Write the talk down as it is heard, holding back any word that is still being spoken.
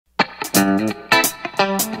Okay,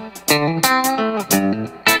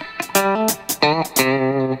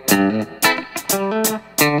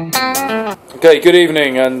 good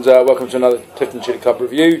evening and welcome to another Clifton Chilli Club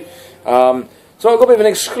review. So I've got a bit of an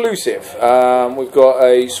exclusive. We've got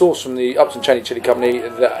a sauce from the Upton Cheyney Chilli Company,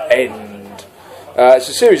 The End. It's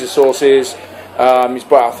a series of sauces. It's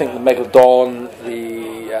brought, I think, the Megalodon,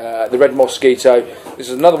 the Red Mosquito. This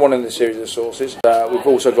is another one in the series of sauces. We've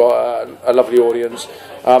also got a lovely audience,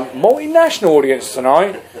 multinational audience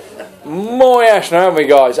tonight. Multinational, haven't we,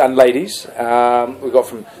 guys and ladies? We've got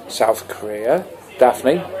from South Korea,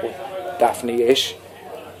 Daphne-ish.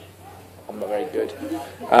 I'm not very good.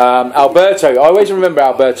 Alberto. I always remember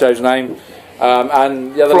Alberto's name.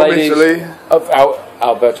 And the other from ladies. Italy.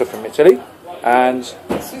 Alberto from Italy. And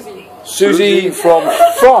Susie from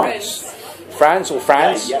France. France.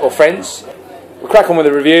 We'll crack on with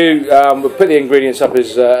the review. We'll put the ingredients up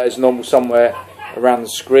as normal somewhere around the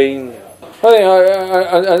screen. I think,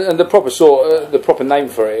 and the proper name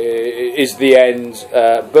for it is The End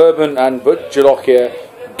Bourbon and Bhut Jolokia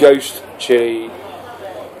Ghost Chili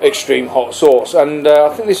Extreme Hot Sauce, and I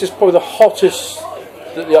think this is probably the hottest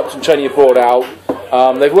that the Upton Cheyney have brought out.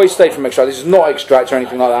 They've always stayed from extract. This is not extract or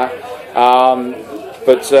anything like that,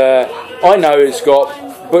 but I know it's got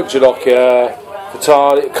Bhut Jolokia,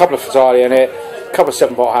 Fatalii, a couple of Fatalii in it, a couple of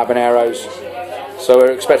 7-pot Habaneros. So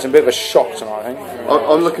we're expecting a bit of a shock tonight, I think.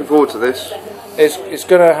 I'm looking forward to this. It's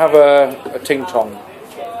going to have a ting tong.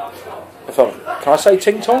 Can I say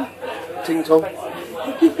ting tong? Ting tong.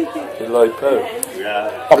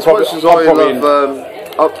 Yeah. As much as I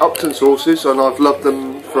love Upton sauces, and I've loved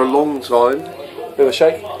them for a long time. Bit of a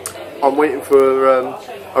shake. I'm waiting for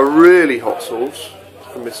a really hot sauce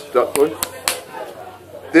from Mr. Duckboy.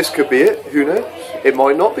 This could be it. Who knows? It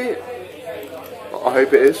might not be it. I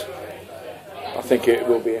hope it is. I think it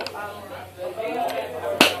will be.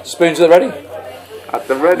 Spoons are ready? At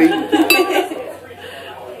the ready.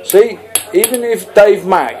 See, even if Dave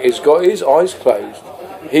Mack has got his eyes closed,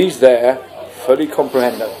 he's there, fully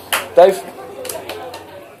comprehendo. Dave?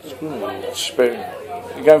 Spoon.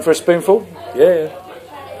 You going for a spoonful? Yeah.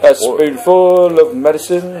 A spoonful of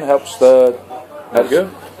medicine helps the medicine.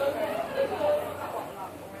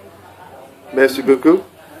 Merci beaucoup.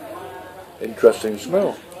 Interesting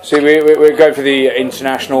smell. See, we're going for the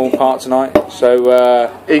international part tonight. So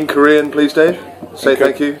In Korean, please, Dave. Say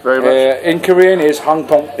thank you very much. In Korean is Hong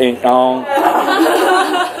Kong.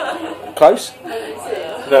 Close?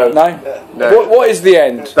 No. What is the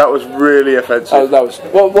end? That was really offensive. Oh, that was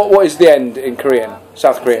what is the end in Korean?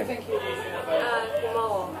 South Korean.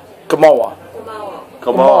 Kamawa.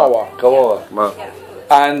 Kamawa.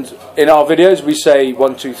 And in our videos we say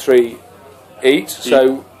 1, 2, 3, eat.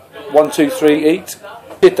 So 1, 2, 3, eat.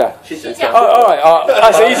 Shitta. Alright,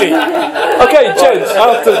 that's easy. Okay, gents.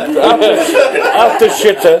 After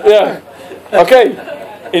shitta. Yeah. Okay.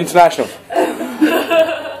 International.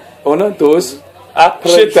 1, 2,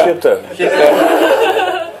 shitta.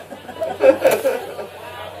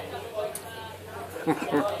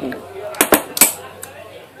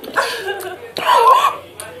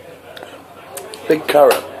 Big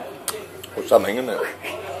carrot or something, isn't it?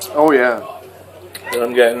 Oh yeah. And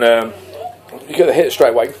I'm getting You get the hit straight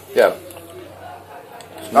away. yeah.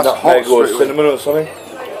 That's Nutmeg hot or straight away. cinnamon or something.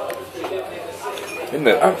 Isn't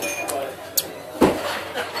it?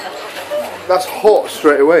 That's hot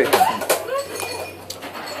straight away.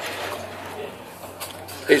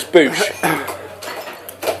 It's boosh.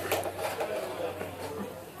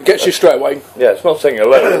 It gets you straight away. Yeah, it's not saying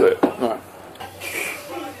hello, is it? Right.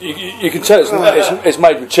 You can tell it's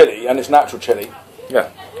made with chili, and it's natural chili. Yeah.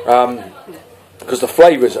 Because the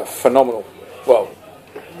flavours are phenomenal. Well,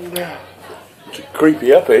 It's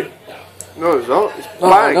creepy uppy. No, it's not. It's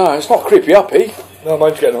bang. no, it's not creepy uppy, No,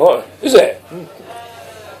 mine's getting hotter. is it?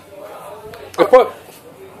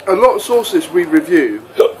 A lot of sauces we review,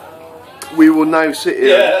 we will now sit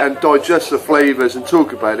here and digest the flavours and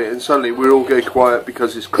talk about it, and suddenly we all go quiet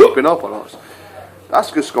because it's creeping up on us.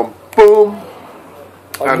 That's just gone boom.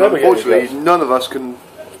 And never get unfortunately, this. none of us can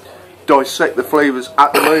dissect the flavours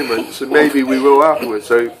at the moment, so maybe we will afterwards.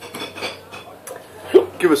 So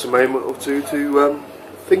give us a moment or two to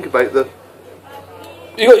think about the...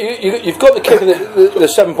 You've got the kick of the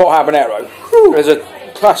 7-pot habanero. There's a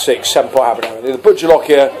classic 7-pot habanero. The Bhut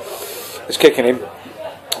Jolokia is kicking in.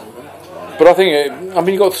 But I think,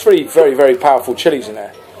 you've got 3 very, very powerful chilies in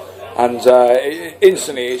there. And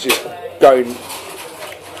instantly it's just going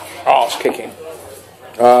arse kicking.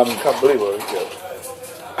 Can't believe what it is.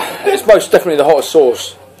 It's most definitely the hottest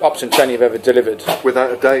sauce Upton Cheyney have ever delivered.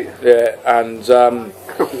 Without a doubt. Yeah, and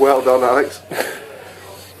Well done, Alex.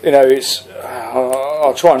 it's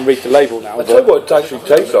I'll try and read the label now. I'll tell you what it actually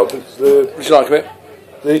tastes like. It's the, would you like a bit?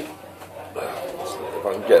 if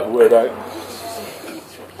I can get the word out.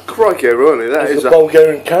 Crikey, really, that It's is the a...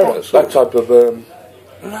 Bulgarian carrots, that type of... No,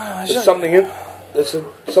 there's something in... There's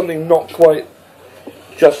something not quite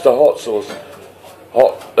just a hot sauce.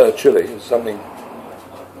 Hot chili. It's something...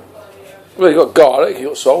 Well, you've got garlic, you've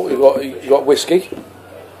got salt, you've got whiskey.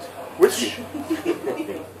 Whiskey?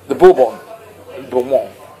 The Bourbon. Bourbon.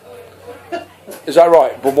 Is that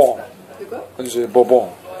right? Bourbon. This is Bourbon.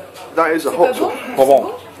 That is a hot sauce.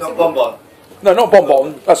 Bourbon. Not bonbon. No, not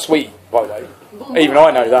bonbon. That's sweet, by the way. Even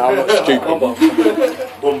I know that. I'm not stupid.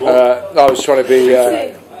 I was trying to be.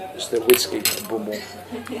 It's the whiskey. Bonbon.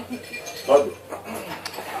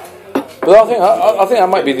 But I think that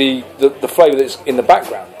might be the flavour that's in the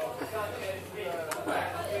background.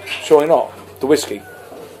 Surely not the whiskey.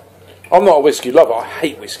 I'm not a whiskey lover. I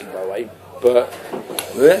hate whiskey, by the way. But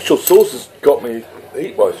The actual sauce has got me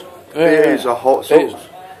heat-wise. It is a hot sauce.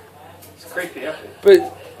 It's creepy, yeah.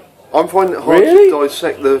 But I'm finding it hard Really? to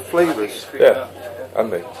dissect the flavours. Yeah,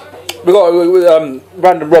 and me. we got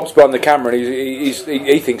random Rob's behind the camera, and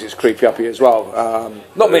he thinks it's creepy up here as well.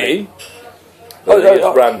 Not me.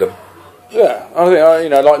 It's random. Yeah, I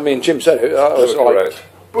think like me and Jim said it. That was Correct.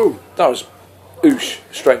 Boom. that was oosh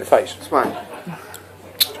straight in the face. Smack.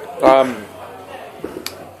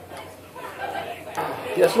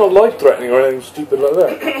 Yeah, it's not life-threatening or anything stupid like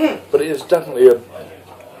that, but it is definitely a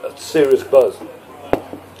serious buzz.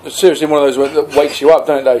 It's seriously one of those that wakes you up,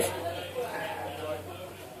 don't it, Dave?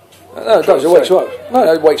 No, it does. It wakes you up.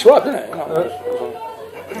 No, it wakes you up, doesn't it?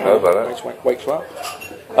 I know about that. Wakes you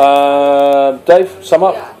up. Dave, sum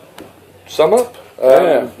up. Sum up?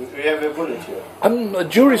 Yeah. We have a bullet here. The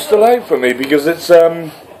jury's still out for me because it's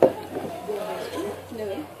a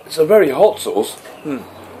very hot sauce.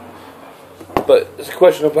 But it's a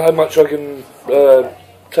question of how much I can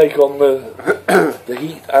take on the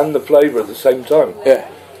heat and the flavour at the same time. Yeah.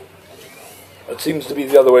 It seems to be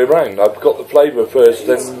the other way around. I've got the flavour first,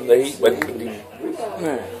 then the heat went.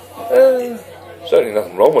 Certainly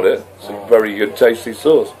nothing wrong with it. It's a very good, tasty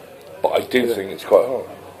sauce. But I do think it's quite hot.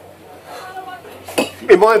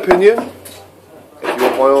 In my opinion, if you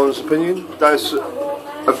want my honest opinion, that's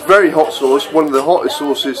a very hot sauce. One of the hottest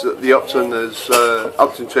sauces that the Upton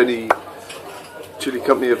Cheyney Chilli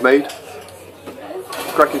Company have made.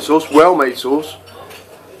 Cracking sauce, well-made sauce.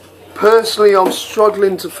 Personally, I'm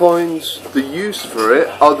struggling to find the use for it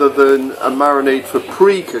other than a marinade for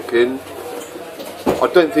pre-cooking. I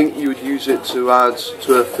don't think you would use it to add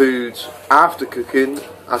to a food after cooking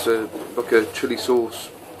as a chili sauce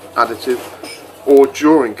additive, or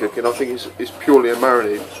during cooking. I think it's purely a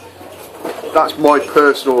marinade. That's my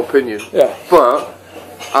personal opinion. Yeah. But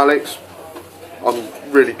Alex, I'm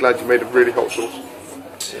really glad you made a really hot sauce.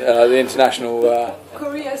 The international.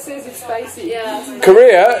 Korea says it's spicy. Yeah.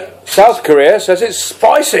 Korea, South Korea says it's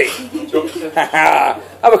spicy.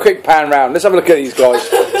 Have a quick pan round. Let's have a look at these guys.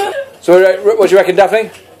 So, what do you reckon, Daphne?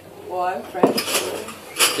 Well, I'm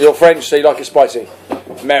French. You're French, so you like it spicy.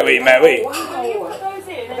 Merry. Wow.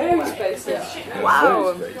 Very spicy.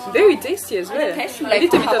 Wow. Very tasty as well. A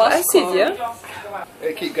little bit of acid,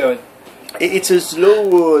 yeah? Keep going. It's a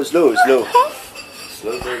slow. Slow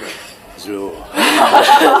burner. Slow.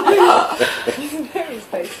 Very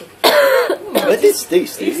spicy. But it's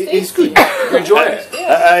tasty. It's good. You enjoy it?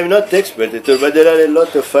 I'm not expert at all, but there are a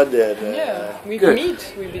lot of other. Yeah. With Good.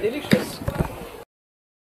 meat will be delicious.